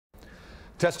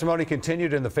Testimony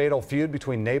continued in the fatal feud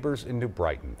between neighbors in New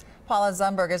Brighton. Paula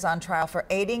Zumberge is on trial for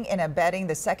aiding and abetting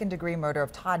the second-degree murder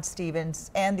of Todd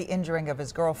Stevens and the injuring of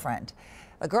his girlfriend.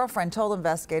 The girlfriend told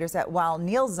investigators that while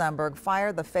Neil Zumberge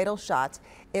fired the fatal shots,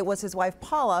 it was his wife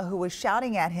Paula who was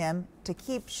shouting at him to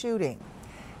keep shooting.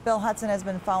 Bill Hudson has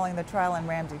been following the trial in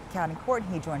Ramsey County Court,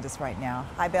 and he joins us right now.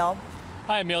 Hi, Bill.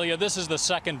 Hi, Amelia. This is the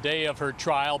second day of her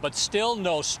trial, but still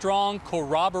no strong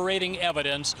corroborating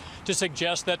evidence to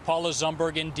suggest that Paula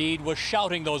Zumberge indeed was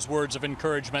shouting those words of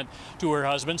encouragement to her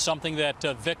husband, something that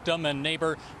victim and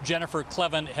neighbor Jennifer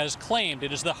Cleven has claimed.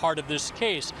 It is the heart of this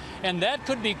case, and that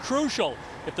could be crucial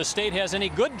if the state has any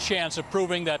good chance of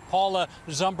proving that Paula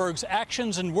Zumberge's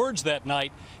actions and words that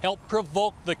night helped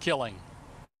provoke the killing.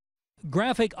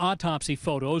 Graphic autopsy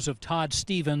photos of Todd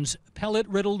Stevens'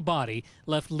 pellet-riddled body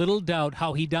left little doubt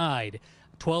how he died.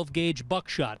 12-gauge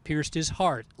buckshot pierced his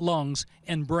heart, lungs,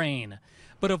 and brain.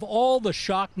 But of all the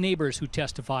shocked neighbors who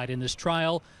testified in this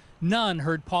trial, none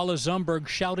heard Paula Zumberge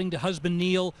shouting to husband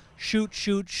Neil, "Shoot,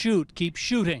 shoot, shoot, keep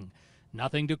shooting."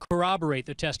 Nothing to corroborate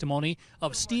the testimony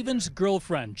of Stevens'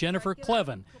 girlfriend, Jennifer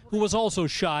Cleven, who was also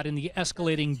shot in the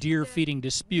escalating deer feeding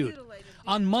dispute.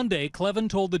 On Monday, Cleven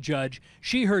told the judge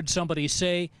she heard somebody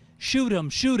say, "Shoot him,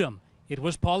 shoot him." It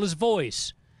was Paula's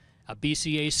voice. A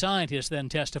BCA scientist then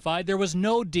testified there was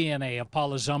no DNA of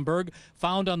Paula Zumberge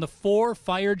found on the 4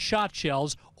 fired shot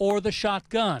shells or the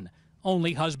shotgun,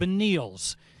 only husband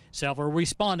Neil's. Several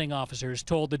responding officers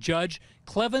told the judge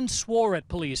Cleven swore at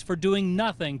police for doing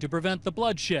nothing to prevent the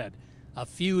bloodshed, a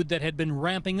feud that had been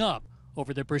ramping up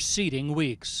over the preceding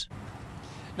weeks.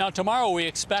 Now, tomorrow we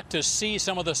expect to see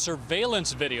some of the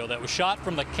surveillance video that was shot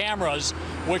from the cameras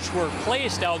which were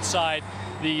placed outside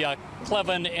the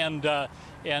Cleven and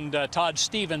Todd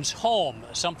Stevens' home,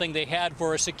 something they had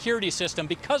for a security system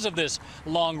because of this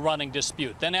long-running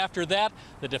dispute. Then after that,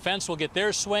 the defense will get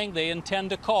their swing. They intend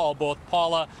to call both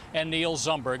Paula and Neil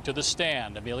Zumberge to the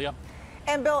stand. Amelia?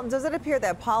 And Bill, does it appear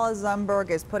that Paula Zumberge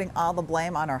is putting all the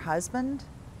blame on her husband?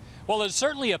 Well, it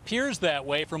certainly appears that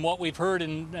way from what we've heard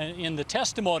in the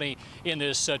testimony in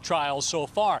this trial so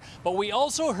far. But we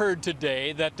also heard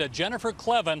today that Jennifer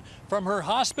Cleven, from her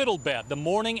hospital bed the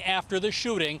morning after the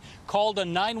shooting, called a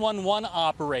 911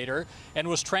 operator and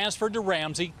was transferred to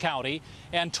Ramsey County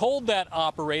and told that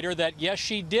operator that, yes,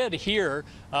 she did hear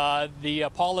the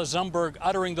Paula Zumberge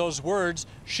uttering those words,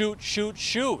 "Shoot, shoot,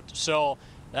 shoot." So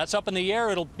that's up in the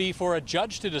air. It'll be for a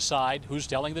judge to decide who's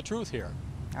telling the truth here.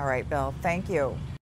 All right, Bill, thank you.